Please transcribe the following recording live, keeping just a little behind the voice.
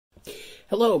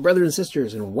Hello, brothers and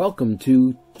sisters, and welcome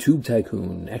to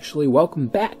TubeTycoon. Actually, welcome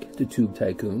back to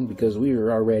TubeTycoon, because we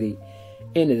are already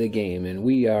into the game, and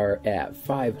we are at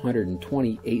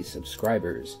 528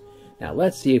 subscribers. Now,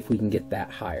 let's see if we can get that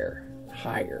higher.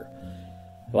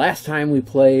 Last time we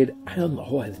played,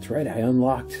 oh, that's right, I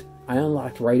unlocked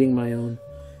writing my own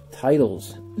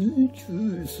titles.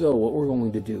 So, what we're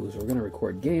going to do is we're going to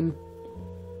record game.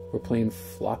 We're playing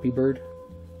Floppy Bird.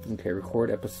 Okay,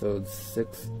 record episode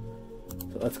 6.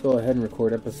 So let's go ahead and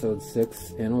record episode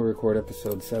 6, and we'll record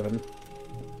episode 7.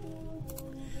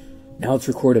 Now let's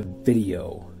record a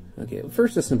video. Okay,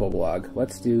 first a simple vlog.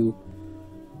 Let's do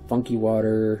Funky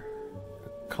Water,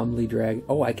 Comely Drag.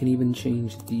 Oh, I can even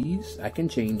change these? I can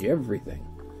change everything.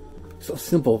 So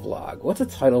simple vlog. What's a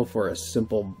title for a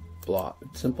simple blog?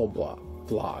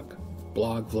 Vlog.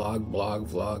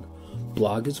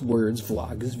 Blog is words,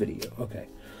 vlog is video. Okay.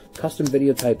 Custom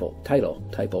video title.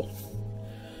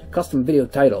 Custom video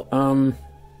title.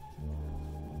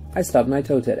 I stubbed my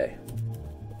toe today.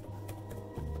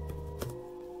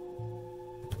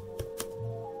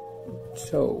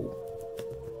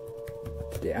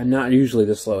 Yeah, I'm not usually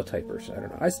this slow a typer, so I don't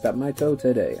know. I stubbed my toe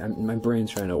today. My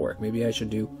brain's trying to work. Maybe I should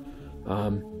do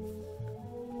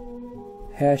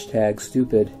hashtag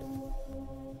stupid.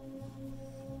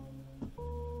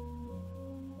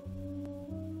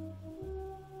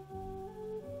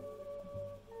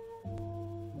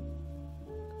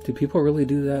 Do people really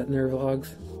do that in their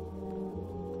vlogs?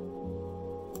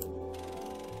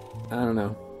 I don't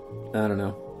know.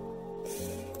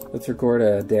 Let's record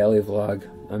a daily vlog.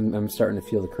 I'm starting to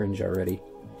feel the cringe already.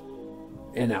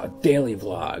 And now a daily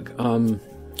vlog.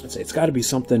 Let's say it's got to be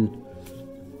something.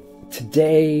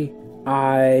 Today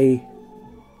I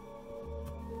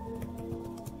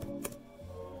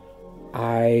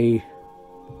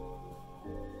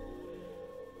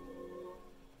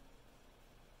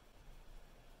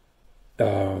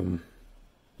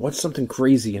what's something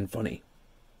crazy and funny?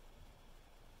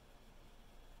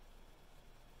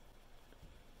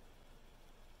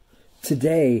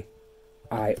 Today,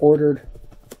 I ordered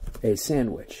a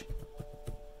sandwich,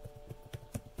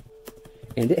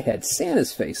 and it had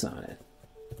Santa's face on it.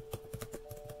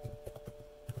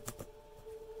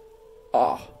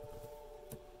 Oh.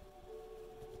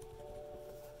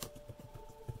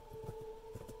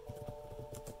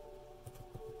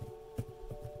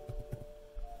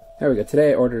 There we go.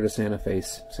 Today I ordered a Santa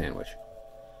face sandwich.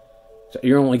 So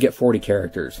you only get 40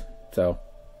 characters. So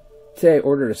today I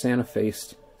ordered a Santa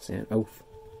face.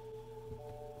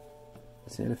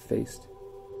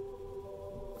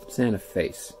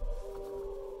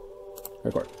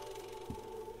 Record.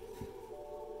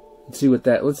 Let's see what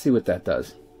that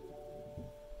does.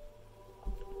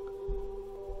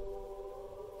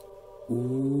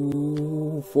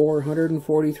 Ooh,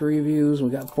 443 views.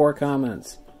 We got 4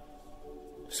 comments.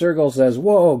 Sergal says,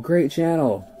 "Whoa, great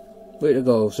channel. Way to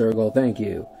go, Sergal. Thank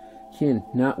you. Kin,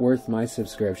 not worth my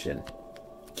subscription.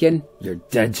 Kin, you're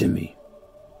dead to me."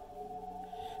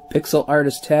 Pixel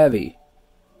Artist Tavi.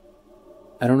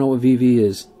 I don't know what VV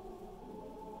is.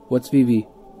 What's VV?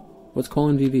 What's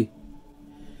colon VV?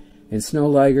 And Snow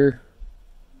Liger.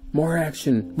 More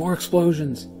action. More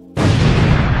explosions.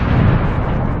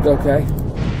 Okay.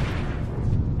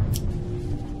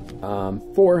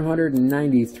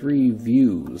 493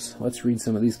 views. Let's read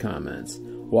some of these comments.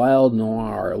 Wild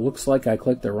Noir. Looks like I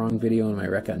clicked the wrong video in my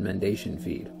recommendation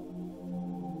feed.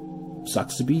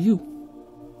 Sucks to be you.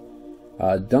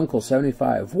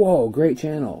 Dunkel75. Whoa, great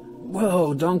channel.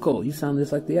 Whoa, Dunkel, you sound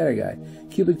just like the other guy.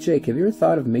 Cubic Jake, have you ever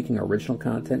thought of making original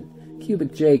content?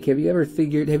 Cubic Jake, have you ever, and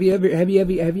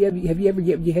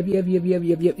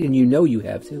you know you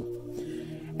have too.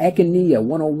 Akinia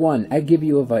 101, I give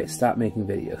you advice, stop making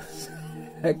videos.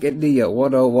 Akinia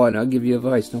 101, I'll give you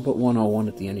advice, don't put 101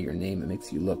 at the end of your name, it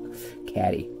makes you look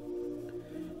catty.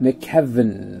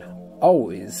 McKevin,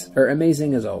 always, or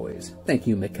amazing as always. Thank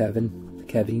you, McKevin.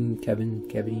 Kevin.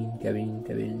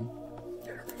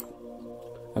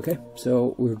 Okay,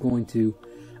 so we're going to,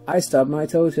 I stubbed my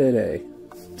toe today.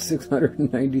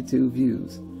 692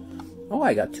 views. Oh,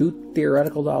 I got 2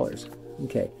 theoretical dollars.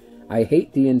 Okay, I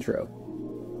hate the intro.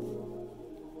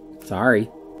 Sorry.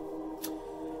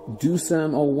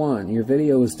 Dusam01, your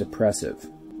video is depressive.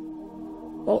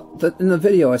 Well, in the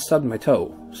video I stubbed my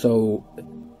toe, so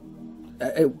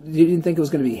you didn't think it was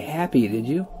going to be happy, did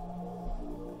you?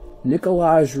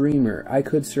 Nicolaj Reamer, I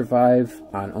could survive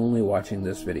on only watching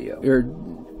this video.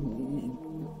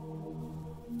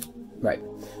 Right.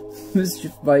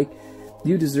 Mischief Mike,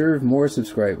 you deserve more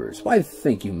subscribers. Why,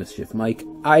 thank you, Mischief Mike.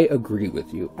 I agree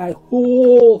with you. I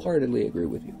wholeheartedly agree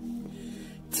with you.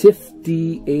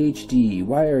 Tifty HD,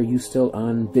 why are you still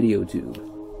on VideoTube?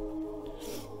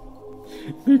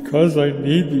 Because I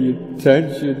need the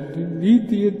attention.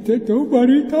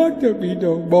 Nobody talk to me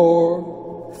no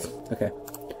more. Okay.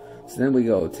 So then we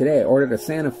go. Today I ordered a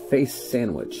Santa Face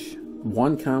sandwich.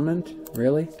 One comment?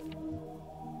 Really?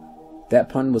 That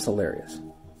pun was hilarious.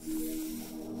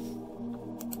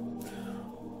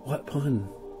 What pun?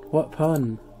 What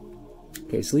pun?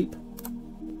 Okay, sleep.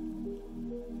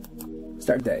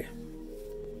 Start day.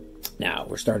 Now,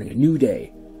 we're starting a new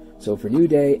day. So for new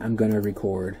day, I'm going to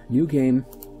record new game.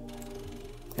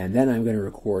 And then I'm going to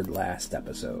record last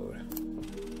episode.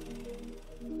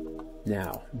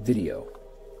 Now, video.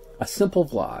 A simple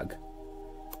vlog.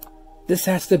 This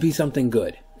has to be something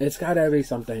good. It's got to be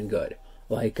something good.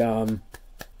 Like,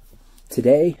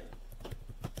 today,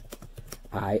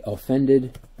 I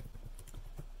offended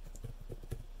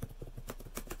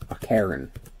a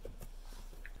Karen.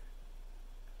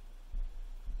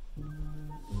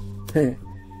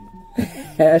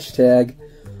 Hashtag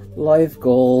life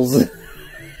goals.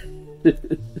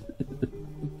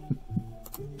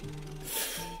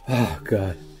 Oh,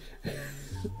 God.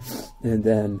 And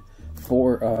then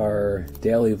for our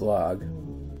daily vlog,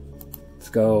 let's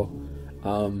go.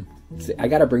 See, I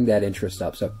gotta bring that interest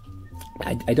up. So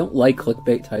I don't like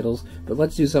clickbait titles, but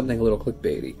let's do something a little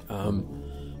clickbaity.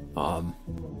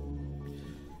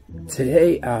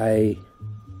 Today I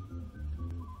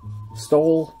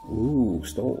stole.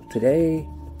 Today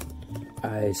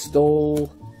I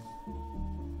stole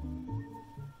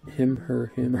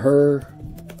her.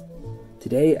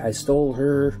 Today I stole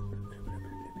her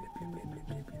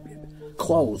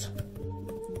clothes.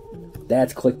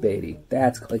 That's clickbaity.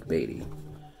 That's clickbaity.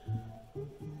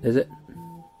 Is it?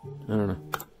 I don't know.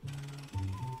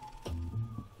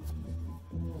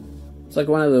 It's like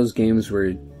one of those games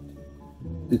where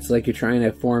it's like you're trying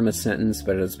to form a sentence,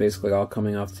 but it's basically all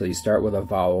coming off. So you start with a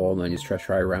vowel, and then you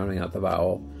try rounding out the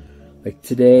vowel. Like,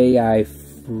 today I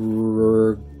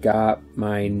forgot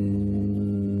my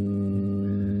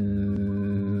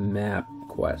map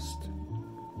quest.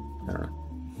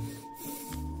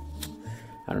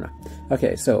 I don't know.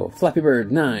 Okay, so Flappy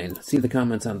Bird 9. Let's see the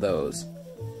comments on those.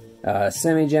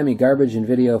 Sammy Jammy, garbage in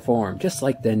video form. Just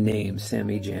like the name,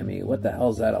 Sammy Jammy. What the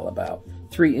hell's that all about?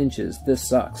 3 inches. This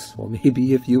sucks. Well,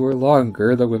 maybe if you were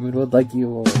longer, the women would like you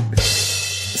more.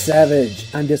 Savage,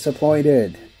 I'm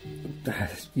disappointed.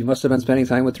 You must have been spending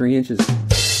time with 3 inches.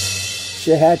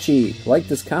 Shahachi, like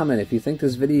this comment if you think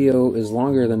this video is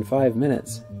longer than 5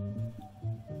 minutes.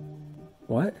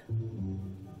 What?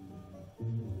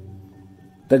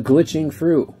 The Glitching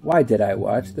Fruit. Why did I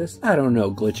watch this? I don't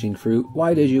know, Glitching Fruit.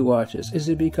 Why did you watch this? Is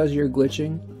it because you're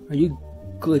glitching? Are you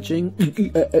glitching?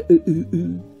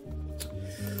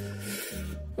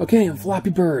 Okay, I'm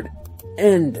Flappy Bird.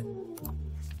 And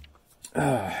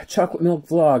chocolate milk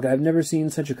vlog. I've never seen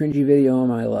such a cringy video in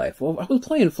my life. Well, I was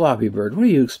playing Flappy Bird. What do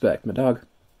you expect, my dog?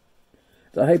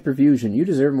 The Hyperfusion. You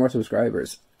deserve more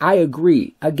subscribers. I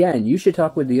agree. Again, you should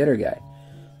talk with the other guy.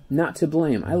 Not to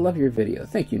blame. I love your video.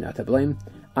 Thank you, Not to Blame.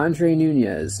 Andre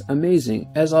Nunez. Amazing,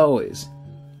 as always.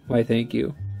 Why, thank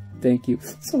you. Thank you.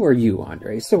 So are you,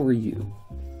 Andre. So are you.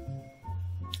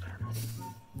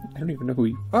 I don't even know who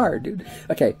you are, dude.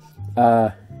 Okay.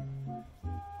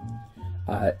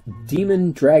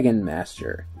 Demon Dragon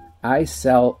Master. I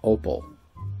sell Opal.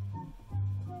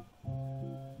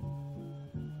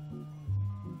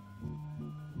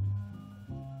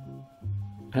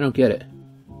 I don't get it.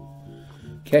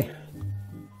 Okay.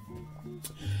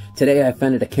 Today I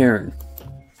offended a Karen.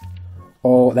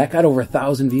 Oh, that got over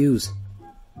 1,000 views.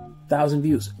 1,000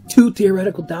 views. 2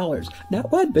 theoretical dollars.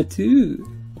 Not 1, but 2.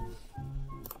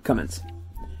 Comments.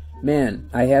 Man,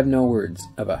 I have no words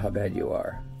about how bad you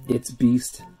are. It's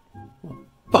Beast. Well,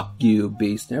 fuck you,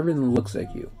 Beast. Everything looks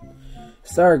like you.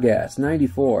 Sargas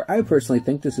 94. I personally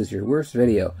think this is your worst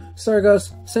video.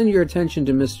 Sargas, send your attention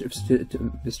to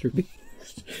Mr. Beast.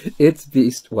 It's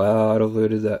Beast. Wow, how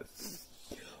weird is that?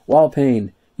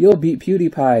 Wallpain. You'll beat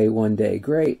PewDiePie one day.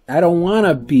 Great. I don't want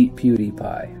to beat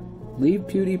PewDiePie. Leave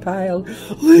PewDiePie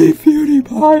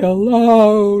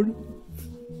alone.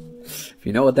 If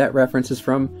you know what that reference is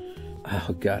from,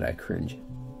 oh god, I cringe.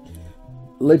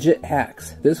 Legit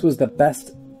hacks. This was the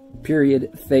best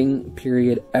period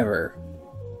ever.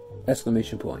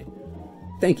 Exclamation point.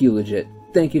 Thank you, legit.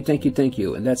 Thank you.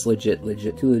 And that's legit.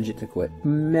 Too legit to quit.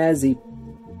 Mazox.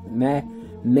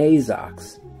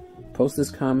 Post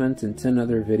this comment in 10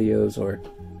 other videos or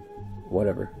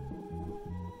whatever.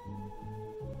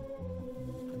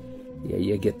 Yeah,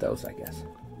 you get those, I guess.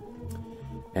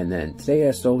 And then, today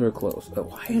I stole her clothes. Oh,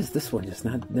 why is this one just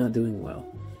not doing well?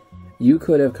 You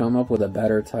could have come up with a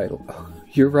better title.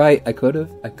 You're right. I could have.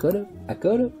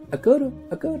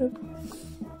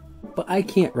 But I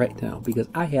can't right now because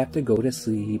I have to go to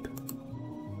sleep.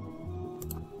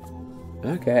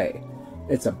 Okay.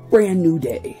 It's a brand new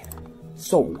day.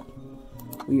 So,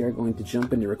 we are going to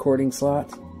jump into recording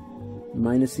slot.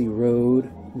 Minusy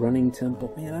Road. Running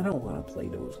Temple. Man, I don't want to play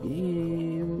those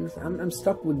games. I'm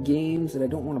stuck with games that I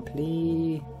don't want to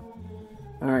play.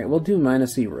 Alright, we'll do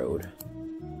Minusy Road.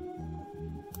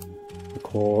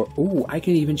 Ooh, I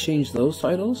can even change those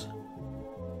titles?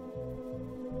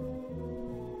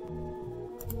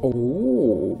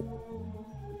 Oh.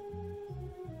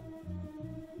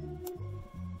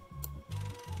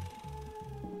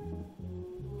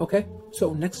 Okay,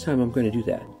 so next time I'm going to do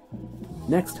that.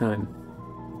 Next time,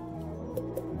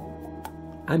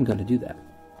 I'm going to do that.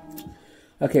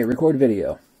 Okay, record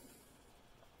video.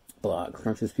 Blog.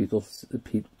 Scrumptious people.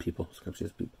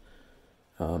 Scrumptious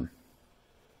people.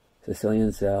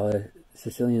 Sicilian salad.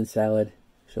 Sicilian salad.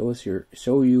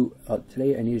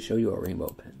 Today I need to show you a rainbow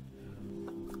pen.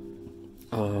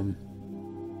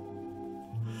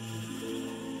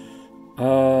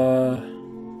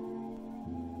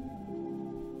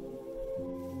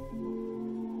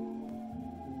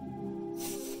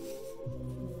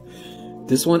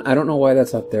 This one, I don't know why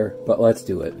that's up there, but let's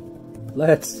do it.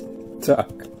 Let's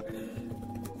talk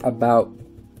about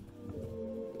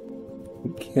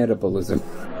cannibalism.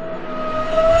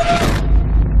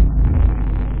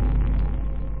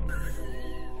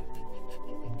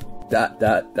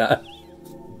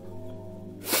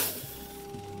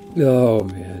 Oh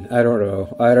man, I don't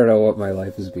know. I don't know what my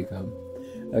life has become.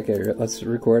 Okay, let's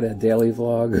record a daily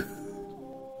vlog.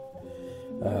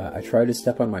 I tried to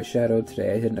step on my shadow.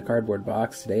 Today I hid in a cardboard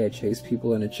box. Today I chased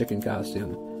people in a chicken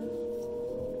costume.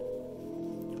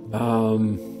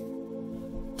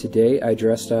 Today I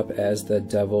dressed up as the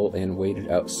devil and waited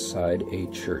outside a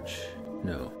church.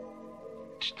 No.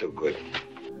 Still good.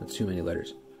 That's too many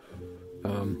letters.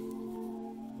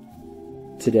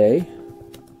 Today,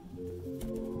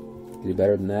 do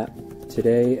better than that.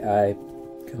 Today I,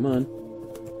 come on,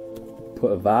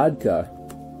 put vodka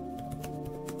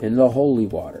in the holy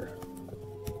water.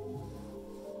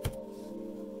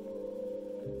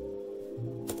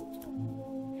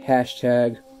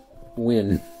 Hashtag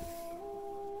win.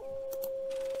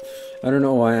 I don't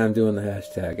know why I'm doing the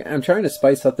hashtag. I'm trying to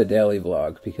spice up the daily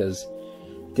vlog because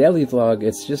daily vlog,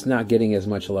 it's just not getting as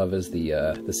much love as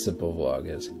the simple vlog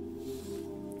is.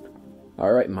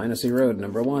 Alright, Minusy Road,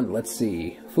 number 1. Let's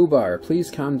see. Fubar,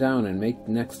 please calm down and make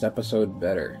the next episode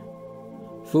better.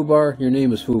 Fubar, your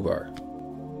name is Fubar.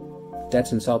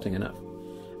 That's insulting enough.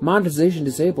 Monetization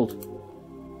disabled.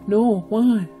 No,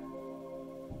 why?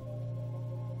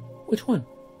 Which one?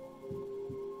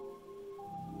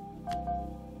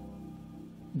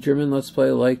 German Let's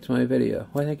Play liked my video.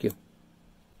 Why, thank you.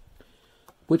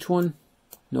 Which one?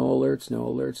 No alerts, no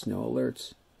alerts, no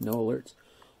alerts, no alerts.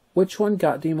 Which one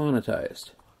got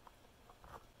demonetized?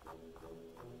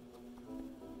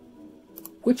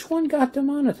 Which one got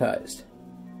demonetized?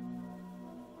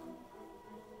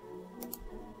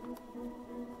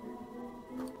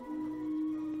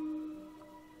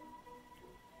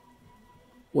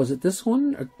 Was it this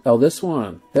one? Oh, this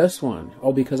one. This one.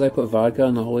 Oh, because I put vodka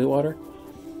in the holy water?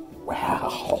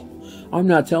 Wow. I'm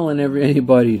not telling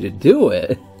anybody to do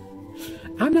it.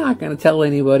 I'm not going to tell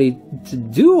anybody to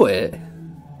do it.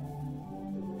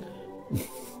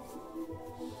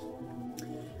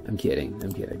 I'm kidding.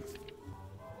 I'm kidding.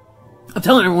 I'm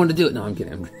telling everyone to do it. No, I'm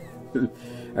kidding.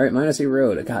 Alright, Minusy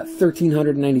Road. I got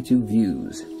 1,392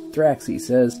 views. Thraxy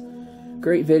says,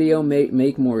 great video,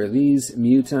 make more of these.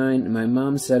 Mutine, my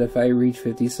mom said if I reach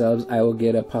 50 subs, I will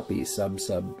get a puppy. Sub.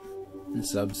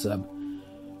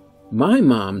 My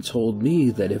mom told me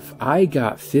that if I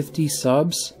got 50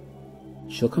 subs,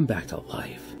 she'll come back to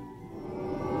life.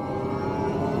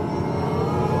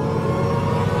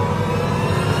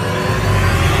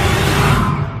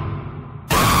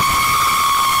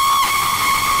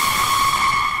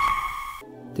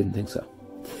 Didn't think so.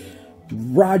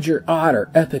 Roger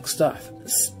Otter, epic stuff.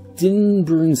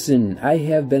 Stinbrunson, I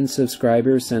have been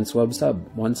subscribers since one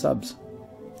subs.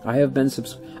 I have been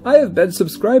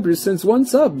subscribers since 1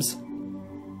 subs.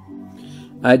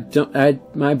 My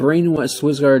brain went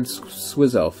Swizard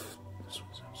Swizzelf.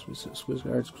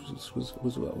 Swizard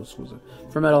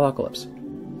from Metalocalypse.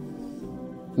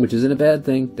 Which isn't a bad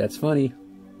thing, that's funny.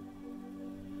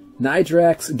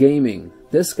 Nidrax Gaming.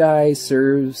 This guy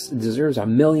deserves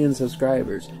 1 million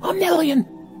subscribers. 1 million!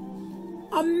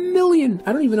 1 million!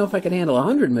 I don't even know if I can handle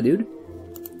 100, my dude.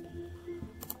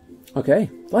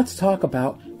 Okay, let's talk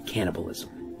about cannibalism.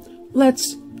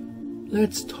 Let's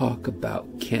let's talk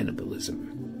about cannibalism.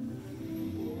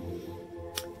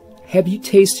 Have you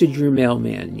tasted your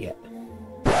mailman yet?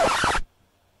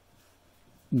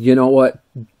 You know what?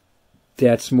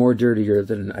 That's more dirtier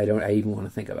than I even want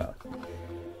to think about.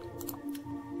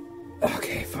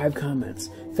 Okay, 5 comments.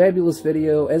 Fabulous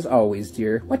video, as always,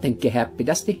 dear. What think you, Happy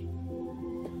Dusty?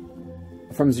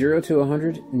 From 0 to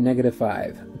 100,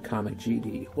 -5. Comic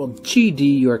GD. Well,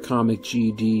 GD, you're Comic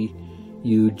GD.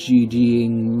 You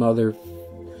GDing mother...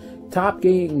 Top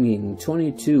Gaming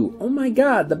 22. Oh my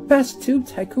god, the best Tube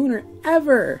Tycooner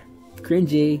ever!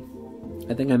 Cringy.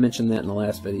 I think I mentioned that in the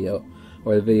last video.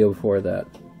 Or the video before that.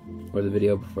 Or the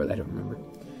video before that, I don't remember.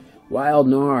 Wild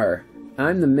Noir.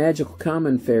 I'm the magical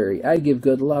common fairy. I give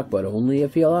good luck, but only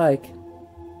if you like.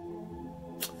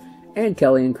 And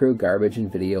Kelly and crew garbage in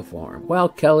video form. Well,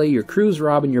 Kelly, your crew's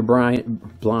robbing your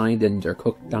blind and are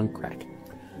cooked on crack.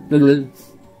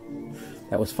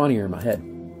 That was funnier in my head.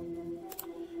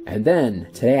 And then,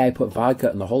 today I put vodka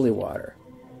in the holy water.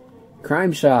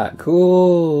 Crime shot.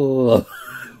 Cool.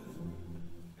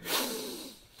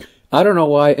 I don't know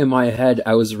why in my head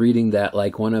I was reading that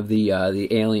like one of the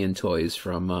alien toys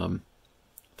from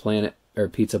Planet or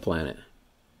Pizza Planet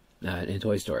in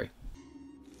Toy Story.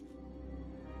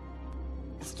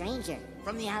 A stranger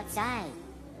from the outside.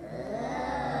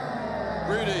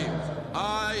 Greetings.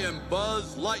 I am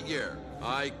Buzz Lightyear.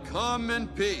 I come in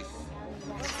peace.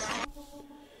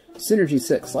 Synergy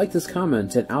 6, like this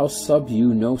comment and I'll sub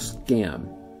you, no scam.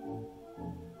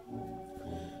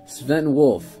 Sven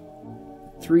Wolf.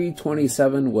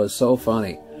 327 was so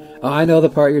funny. Oh, I know the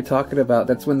part you're talking about.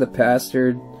 That's when the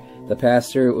pastor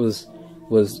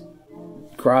was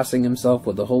crossing himself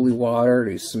with the holy water.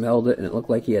 And he smelled it, and it looked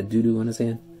like he had doo-doo in his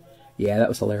hand. Yeah, that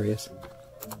was hilarious.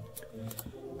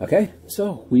 Okay,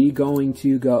 so we going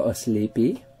to go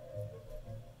sleepy.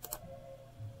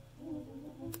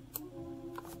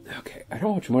 Okay, I don't know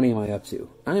how much money am I up to.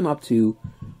 I'm up to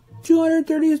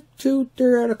 232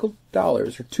 theoretical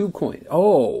dollars, or 2 coins.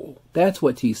 Oh, that's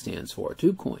what T stands for.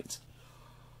 2 coins.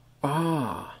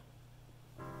 Ah.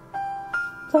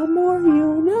 The more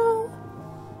you know.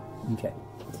 Okay.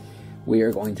 We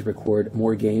are going to record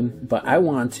more game, but I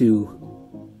want to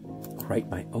write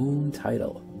my own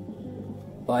title.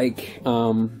 Like,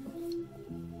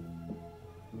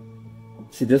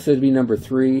 see, this would be number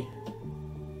 3.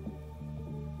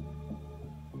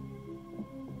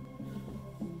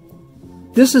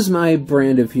 This is my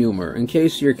brand of humor, in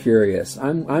case you're curious.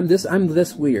 I'm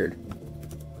this weird.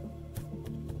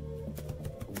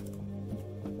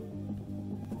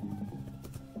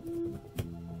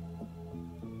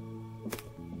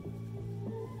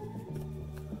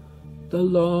 The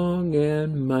long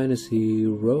and minus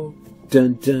hero.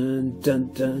 Dun dun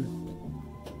dun dun.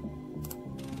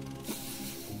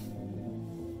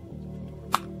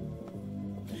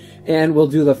 And we'll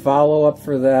do the follow-up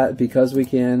for that because we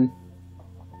can.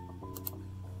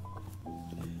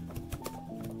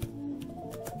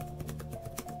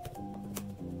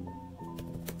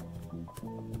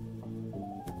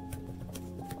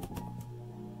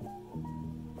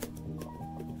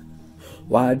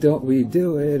 Why don't we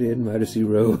do it in Mercy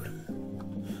Road?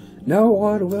 No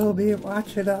one will be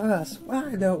watching us.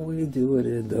 Why don't we do it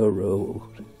in the road?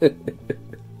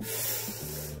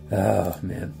 Oh,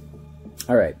 man.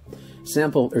 All right.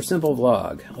 Simple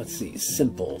vlog. Let's see.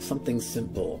 Simple. Something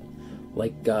simple.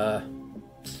 Like,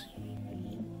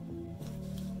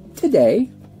 today,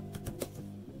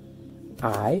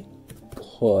 I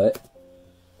put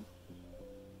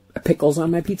pickles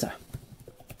on my pizza.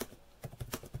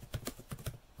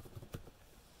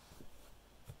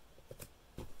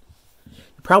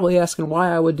 Probably asking why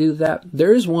I would do that.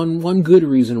 There is one good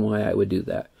reason why I would do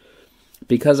that,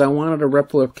 because I wanted to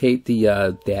replicate the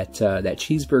that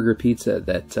cheeseburger pizza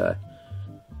that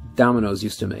Domino's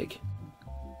used to make,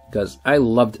 because I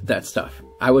loved that stuff.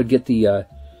 I would get the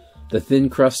thin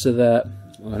crust of that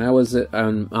when I was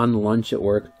on lunch at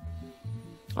work.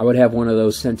 I would have one of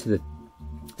those sent to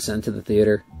the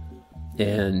theater,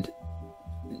 and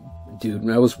dude,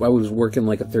 when I was working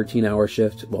like a 13-hour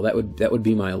shift, well, that would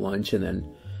be my lunch, and then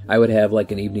I would have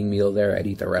like an evening meal there. I'd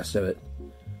eat the rest of it.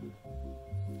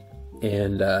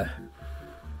 And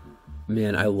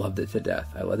man, I loved it to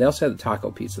death. They also had the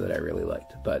taco pizza that I really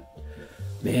liked, but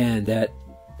man, that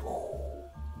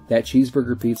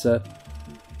cheeseburger pizza,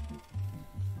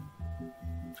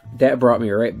 that brought me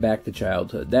right back to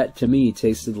childhood. That to me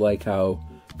tasted like how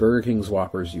Burger King's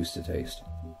Whoppers used to taste.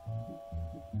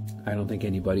 I don't think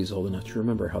anybody's old enough to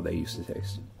remember how they used to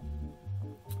taste.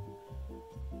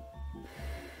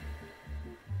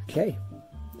 Okay.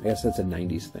 I guess that's a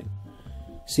 90s thing.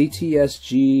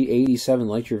 CTSG87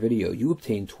 liked your video. You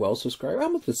obtained 12 subscribers.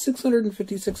 I'm up to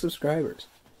 656 subscribers.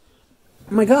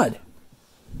 Oh my god.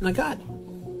 Oh my god.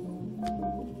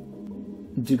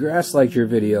 DeGrasse liked your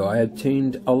video. I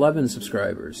obtained 11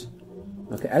 subscribers.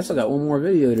 Okay, I still got one more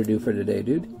video to do for today,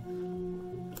 dude.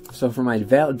 So for my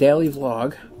daily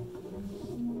vlog,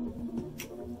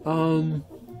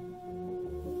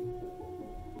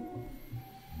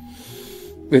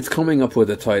 it's coming up with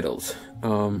the titles.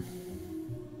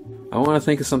 I want to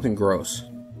think of something gross.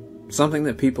 Something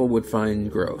that people would find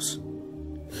gross.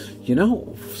 You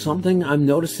know, something I'm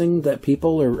noticing that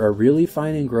people are really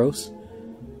finding gross?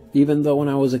 Even though when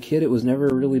I was a kid, it was never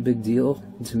a really big deal.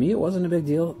 To me, it wasn't a big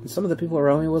deal. Some of the people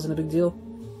around me, it wasn't a big deal.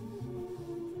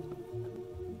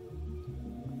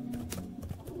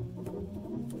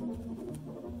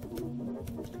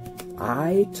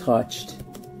 I touched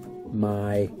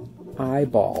my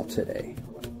eyeball today.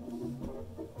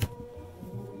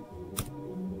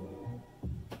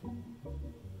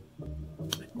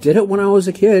 Did it when I was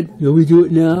a kid. You we do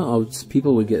it now. Oh,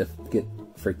 people would get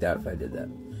freaked out if I did that.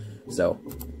 So,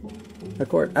 of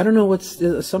course, I don't know what's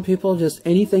some people just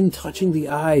anything touching the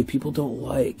eye people don't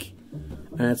like.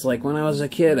 And it's like when I was a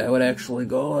kid, I would actually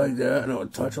go like that and I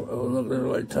would touch my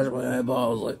eyeball. I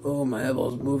was like, oh, my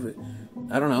eyeball's moving.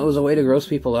 I don't know. It was a way to gross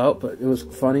people out, but it was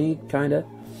funny, kind of.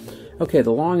 Okay,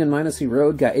 The Long and Minusy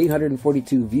Road got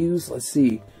 842 views. Let's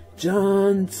see.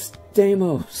 John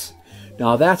Stamos.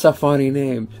 Now that's a funny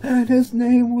name. And his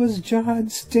name was John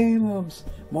Stamos.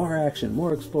 More action,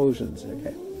 more explosions.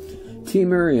 Okay.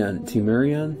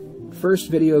 T-Murion.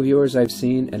 First video of yours I've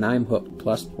seen, and I'm hooked.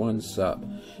 Plus 1 sub.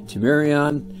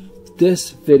 T-Murion, this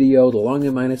video, The Long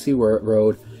and Minusy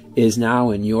Road, is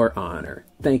now in your honor.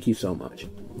 Thank you so much.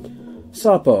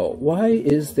 Sapo, why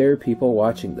is there people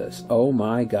watching this? Oh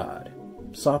my god.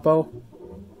 Sapo?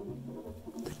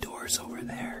 The door's over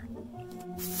there.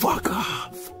 Fuck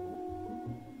off!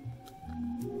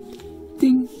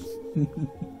 Ding!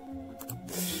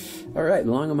 Alright,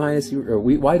 Long and Minusy,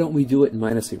 why don't we do it in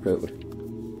Minusy Road?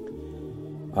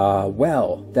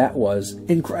 Well, that was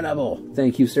incredible.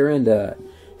 Thank you, Serinda.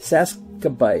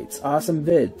 Saskabites, awesome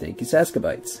vid. Thank you,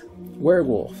 Saskabites.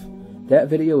 Werewolf, that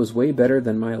video is way better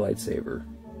than my lightsaber.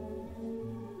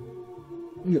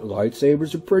 Your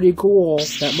lightsabers are pretty cool.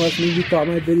 That must mean you thought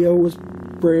my video was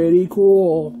pretty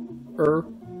cool.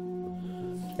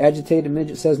 Agitated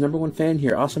Midget says, #1 fan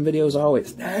here. Awesome videos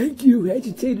always. Thank you,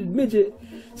 Agitated Midget.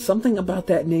 Something about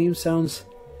that name sounds...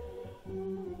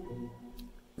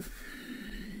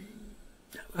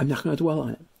 I'm not going to dwell on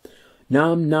it.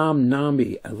 Nom Nom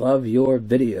Nambi, I love your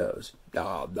videos.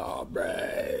 Nom Nom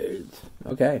Brains.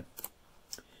 Okay.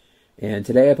 And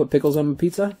today I put pickles on my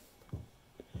pizza.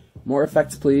 More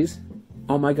effects, please.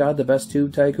 Oh my god, the best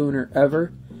TubeTykooner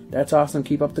ever. That's awesome.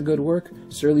 Keep up the good work.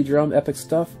 Surly Drum, epic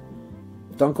stuff.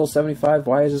 Dunkle75,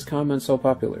 why is this comment so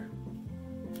popular?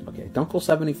 Okay,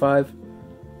 Dunkle75,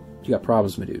 you got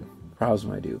problems, my dude. Problems,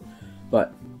 my dude.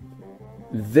 But,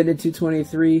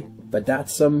 Vinid223, but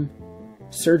that's some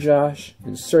Sir Josh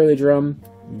and Surly Drum,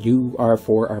 you are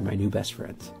my new best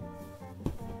friends.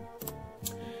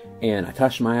 And I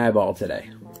touched my eyeball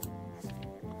today.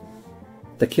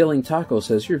 The Killing Taco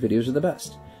says, your videos are the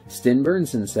best. Stin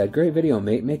Burnson said, great video,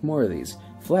 mate, make more of these.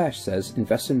 Flash says,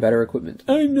 invest in better equipment.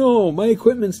 I know, my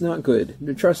equipment's not good.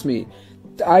 Trust me,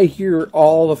 I hear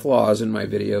all the flaws in my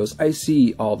videos. I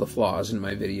see all the flaws in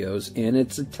my videos, and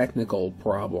it's a technical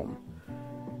problem.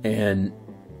 And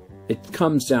it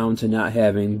comes down to not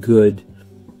having good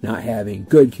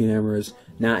cameras,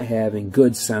 not having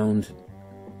good sound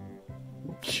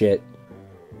shit.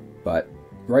 But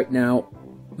right now,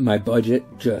 my budget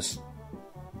just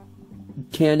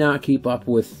cannot keep up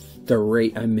with the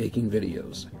rate I'm making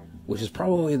videos, which is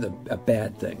probably a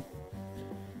bad thing.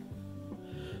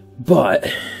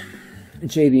 But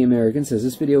JB American says,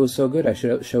 this video was so good I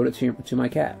should have showed it to my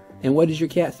cat. And what does your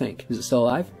cat think? Is it still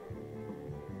alive?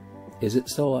 Is it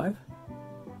still alive?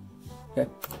 Okay.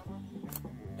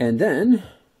 And then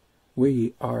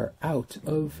we are out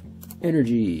of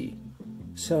energy.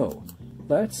 So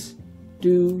let's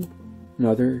do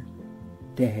another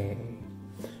day.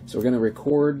 So we're going to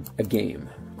record a game.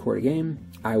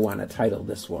 I want to title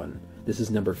this one. This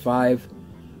is number 5.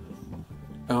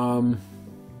 I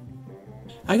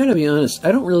gotta be honest,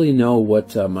 I don't really know what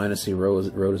Minusy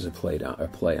Road is a play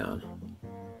on.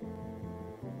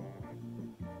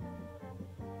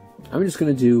 I'm just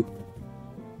gonna do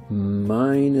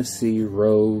Minusy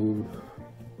Road.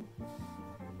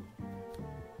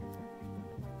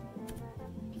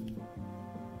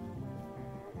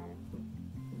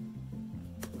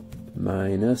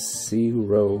 Minusy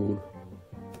Road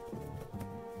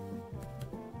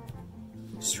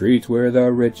Streets where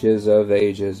the riches of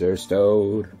ages are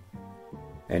stowed.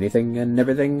 Anything and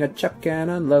everything a chuck can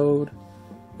unload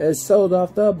is sold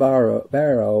off the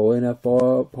barrow in a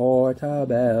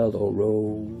Portobello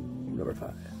Road. Number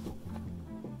 5.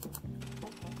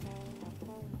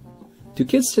 Do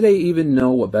kids today even know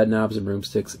what Bedknobs and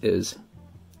Broomsticks is?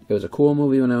 It was a cool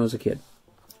movie when I was a kid.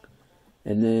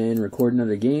 And then record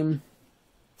another game.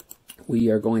 We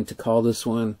are going to call this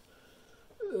one...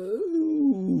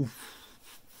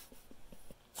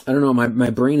 I don't know,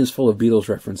 my brain is full of Beatles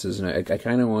references, and I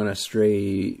kind of want to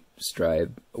stray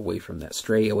away from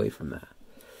that.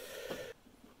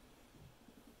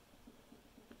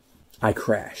 I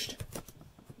crashed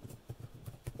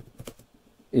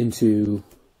into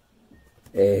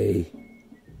a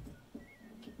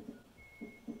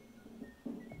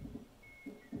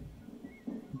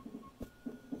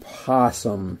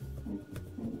possum.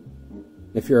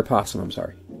 If you're a possum, I'm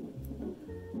sorry.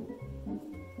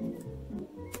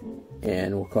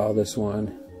 And we'll call this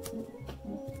one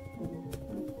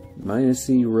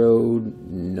Minusy Road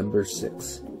number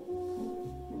 6.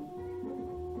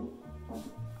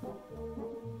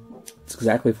 It's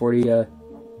exactly 40,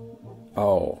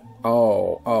 oh.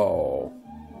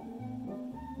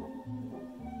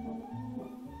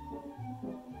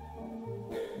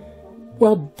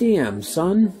 Well, damn,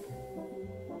 son.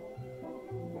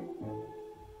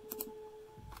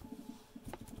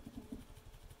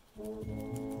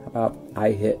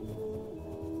 I hit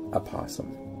a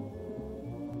possum.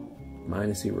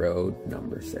 Minusy Road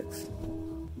number 6.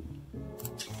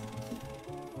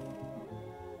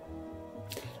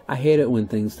 I hate it when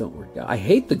things don't work out. I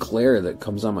hate the glare that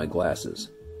comes on my glasses.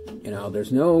 You know,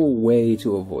 there's no way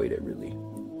to avoid it, really.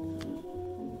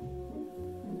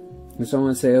 And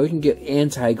someone say, oh, you can get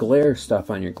anti-glare stuff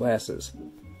on your glasses.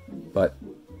 But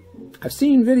I've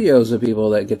seen videos of people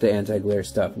that get the anti-glare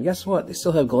stuff, and guess what? They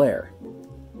still have glare.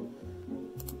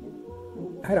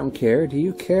 I don't care. Do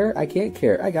you care? I can't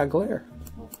care. I got glare.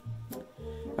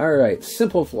 Alright,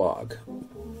 simple vlog.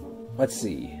 Let's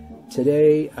see.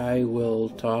 Today I will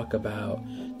tell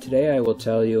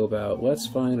you about Let's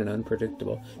Find an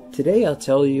Unpredictable. Today I'll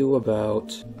tell you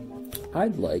about...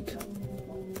 I'd like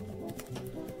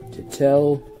to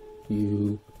tell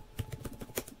you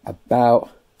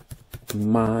about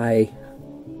my...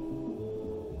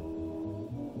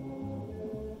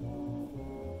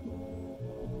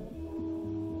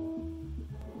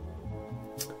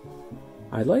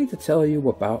 I'd like to tell you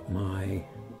about my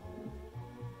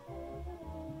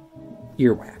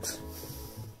earwax.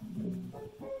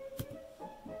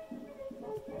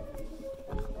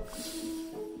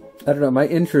 I don't know, my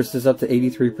interest is up to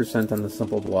 83% on the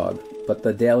simple vlog, but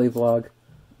the daily vlog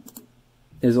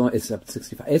is only, it's up to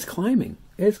 65. It's climbing.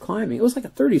 It's climbing. It was like a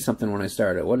 30-something when I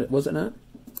started. What was it not?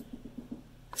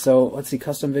 So let's see,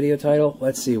 custom video title.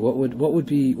 Let's see, what would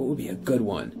be a good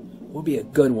one? What would be a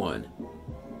good one?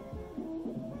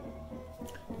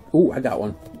 Ooh, I got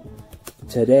one.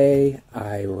 Today,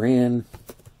 I ran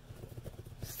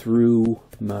through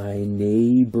my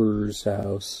neighbor's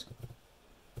house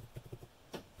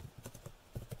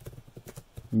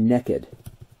naked.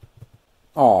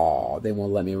 Aw, they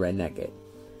won't let me run naked.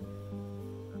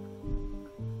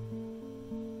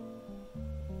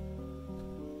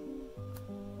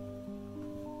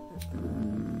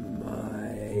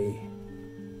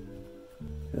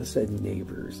 I said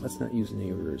neighbors. Let's not use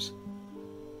neighbors.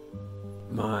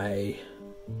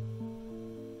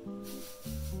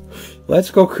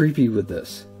 Let's go creepy with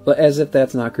this. As if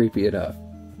that's not creepy enough.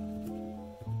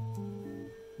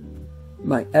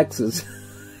 My exes.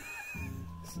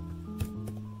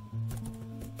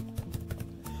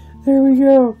 There we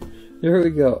go. There we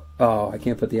go. Oh, I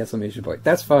can't put the exclamation point.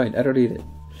 That's fine. I don't need it.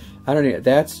 I don't need it.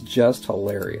 That's just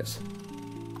hilarious.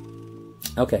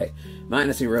 Okay.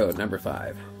 Minusy Road, number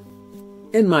 5.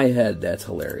 In my head, that's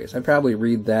hilarious. I'd probably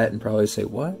read that and probably say,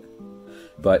 what?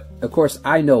 But, of course,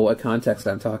 I know what context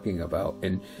I'm talking about.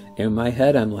 And in my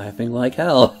head, I'm laughing like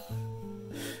hell.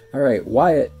 Alright,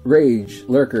 Wyatt, Rage,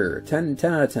 Lurker, 10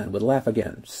 out of 10, would laugh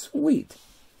again. Sweet.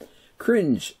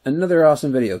 Cringe, another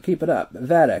awesome video. Keep it up.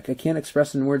 Vatic, I can't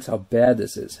express in words how bad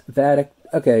this is. Vatic,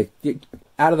 okay,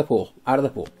 out of the pool. Out of the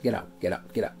pool. Get out, get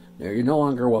out, get out. You're no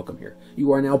longer welcome here.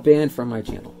 You are now banned from my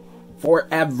channel.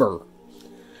 Forever.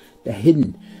 The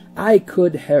Hidden. I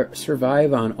could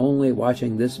survive on only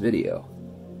watching this video.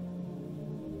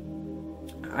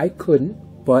 I couldn't,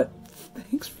 but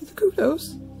thanks for the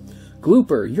kudos.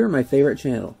 Glooper, you're my favorite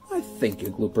channel. I thank you,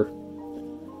 Glooper.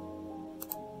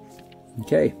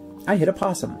 Okay, I hit a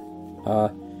possum.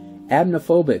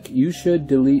 Abnophobic, you should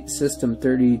delete System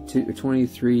 32 or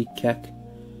 23 kek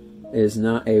is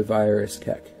not a virus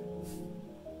kek.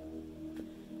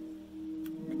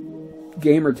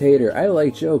 Gamer Tater, I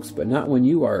like jokes, but not when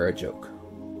you are a joke.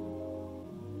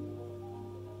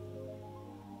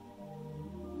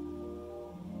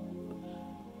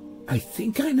 I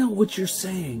think I know what you're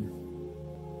saying.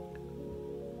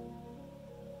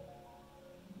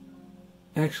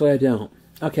 Actually, I don't.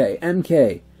 Okay,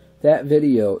 MK. That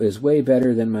video is way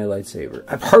better than my lightsaber.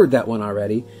 I've heard that one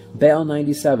already.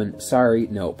 Bail97. Sorry,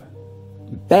 nope.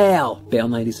 Bail!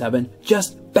 Bail97.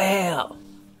 Just bail!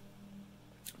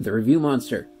 The Review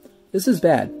Monster. This is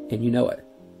bad, and you know it.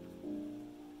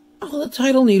 Oh, the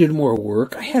title needed more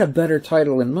work. I had a better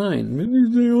title in mind.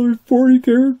 There's only 40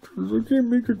 characters. I can't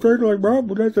make a title like Rob,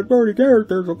 but that's 40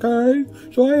 characters, okay?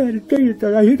 So I had to say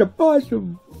that I hit a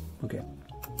possum. Okay.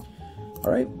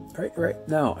 Alright.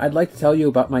 Now, I'd like to tell you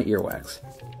about my earwax.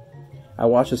 I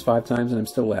watched this 5 times and I'm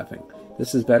still laughing.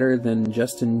 This is better than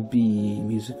Justin B.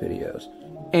 music videos.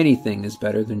 Anything is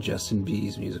better than Justin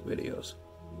B.'s music videos.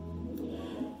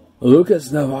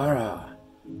 Lucas Navarra.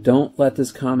 Don't let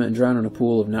this comment drown in a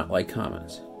pool of not like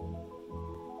comments.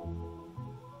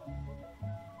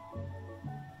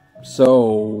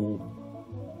 So,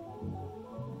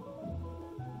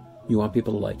 you want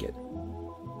people to like it.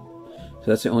 So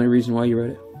that's the only reason why you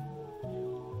wrote it?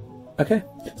 Okay.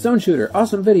 Stone Shooter.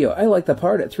 Awesome video. I like the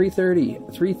part at 3:30.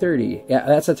 3:30. Yeah,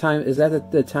 that's the time. Is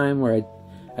that the time where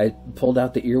I pulled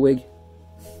out the earwig?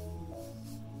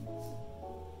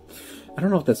 I don't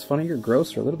know if that's funny or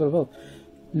gross or a little bit of both.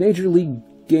 Major League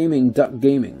Gaming Duck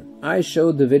Gaming. I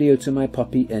showed the video to my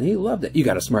puppy and he loved it. You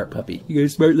got a smart puppy. You got a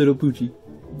smart little poochie.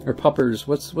 Or puppers.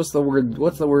 What's the word?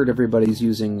 What's the word everybody's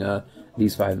using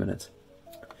these 5 minutes?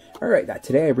 Alright,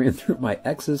 today I ran through my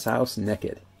ex's house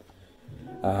naked.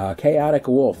 Chaotic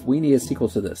Wolf. We need a sequel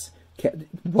to this.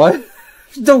 What?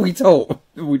 No, we don't.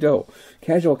 We don't.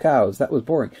 Casual Cows. That was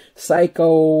boring.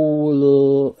 Psycho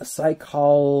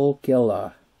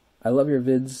Killa. I love your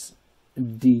vids. I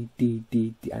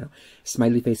know.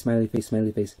 Smiley face, smiley face,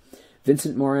 smiley face.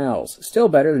 Vincent Morales. Still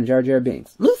better than Jar Jar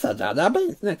Binks. Jar Jar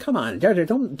Binks. Now, come on, Jar Jar.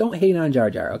 Don't hate on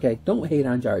Jar Jar. Okay, don't hate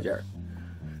on Jar Jar.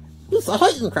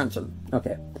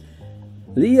 Okay.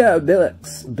 Leah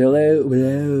Billix. Below.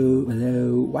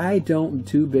 Why don't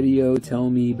Tube Video tell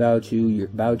me about you?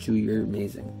 You're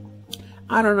amazing.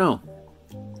 I don't know.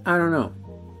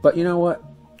 But you know what?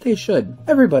 They should.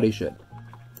 Everybody should.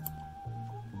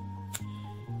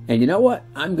 And you know what?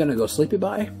 I'm gonna go sleepy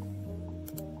bye.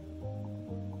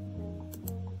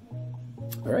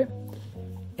 Alright.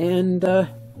 And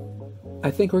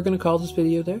I think we're gonna call this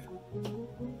video there.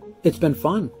 It's been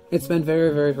fun. It's been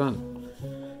very, very fun.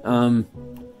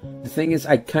 The thing is,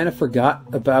 I kind of forgot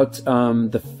about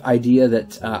the idea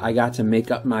that I got to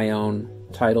make up my own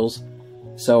titles.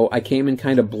 So I came in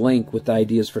kind of blank with the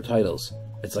ideas for titles.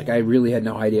 It's like I really had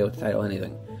no idea what to title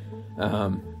anything.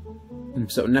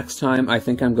 So next time, I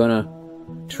think I'm gonna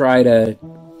try to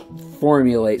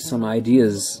formulate some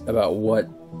ideas about what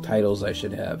titles I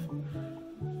should have.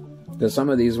 Because some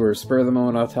of these were spur of the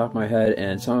moment off the top of my head,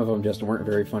 and some of them just weren't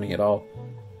very funny at all.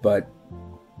 But,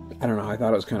 I don't know, I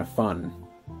thought it was kind of fun.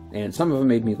 And some of them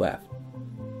made me laugh.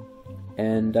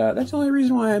 And that's the only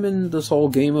reason why I'm in this whole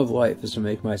game of life, is to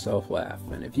make myself laugh.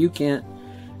 And if you can't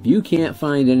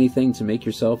find anything to make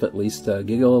yourself at least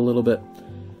giggle a little bit,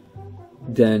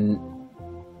 then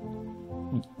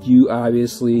you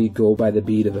obviously go by the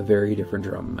beat of a very different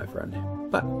drum, my friend.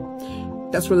 But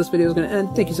that's where this video is going to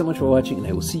end. Thank you so much for watching, and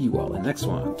I will see you all in the next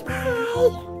one.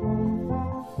 Bye!